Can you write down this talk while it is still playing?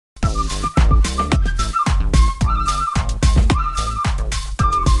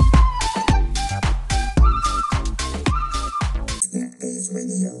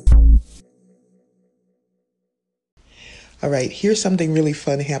All right, here's something really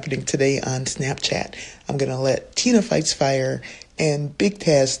fun happening today on Snapchat. I'm going to let Tina Fights Fire and Big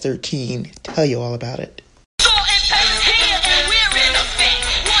Taz 13 tell you all about it.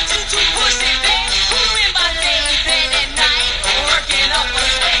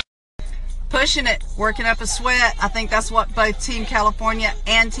 Pushing it, working up a sweat. I think that's what both Team California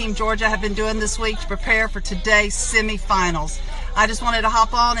and Team Georgia have been doing this week to prepare for today's semifinals. I just wanted to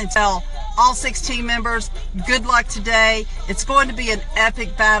hop on and tell all 6 team members, good luck today. It's going to be an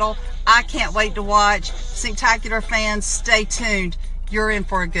epic battle. I can't wait to watch. Synctacular fans, stay tuned. You're in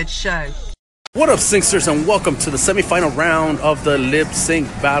for a good show. What up, Syncsters, and welcome to the semifinal round of the Lip Sync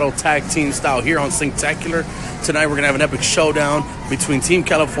Battle Tag Team Style here on Synctacular. Tonight we're going to have an epic showdown between Team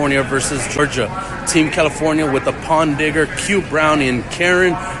California versus Georgia. Team California with the Pond Digger, Q Brownie, and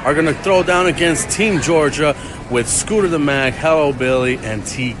Karen are going to throw down against Team Georgia with Scooter the Mag, Hello Billy, and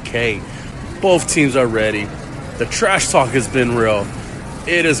TK. Both teams are ready. The trash talk has been real.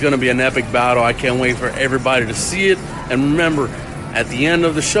 It is going to be an epic battle. I can't wait for everybody to see it. And remember, at the end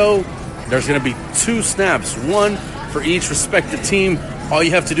of the show, there's going to be 2 snaps, one for each respective team. All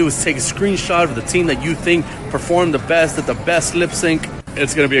you have to do is take a screenshot of the team that you think performed the best at the best lip sync.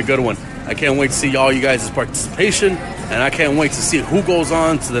 It's going to be a good one. I can't wait to see all you guys' participation, and I can't wait to see who goes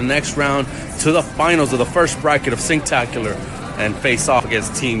on to the next round, to the finals of the first bracket of Synctacular, and face off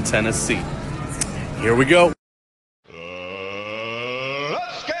against Team Tennessee. Here we go.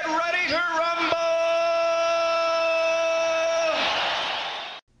 Let's get ready to rumble!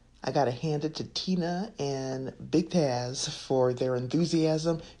 I got to hand it to Tina and Big Taz for their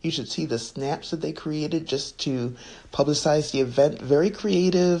enthusiasm. You should see the snaps that they created just to publicize the event. Very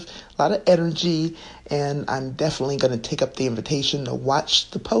creative, a lot of energy, and I'm definitely going to take up the invitation to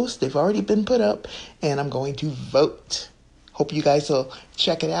watch the posts. They've already been put up, and I'm going to vote. Hope you guys will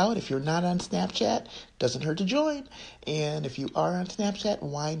check it out. If you're not on Snapchat, doesn't hurt to join. And if you are on Snapchat,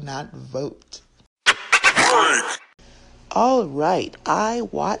 why not vote? All right, I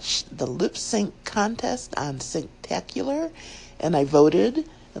watched the lip sync contest on Synctacular, and I voted.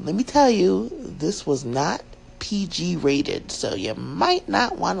 And let me tell you, this was not PG rated, so you might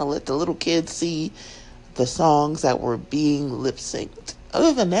not want to let the little kids see the songs that were being lip synced.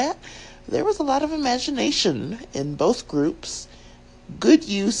 Other than that, there was a lot of imagination in both groups. Good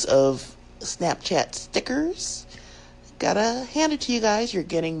use of Snapchat stickers. Gotta hand it to you guys, you're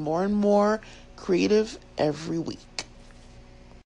getting more and more creative every week.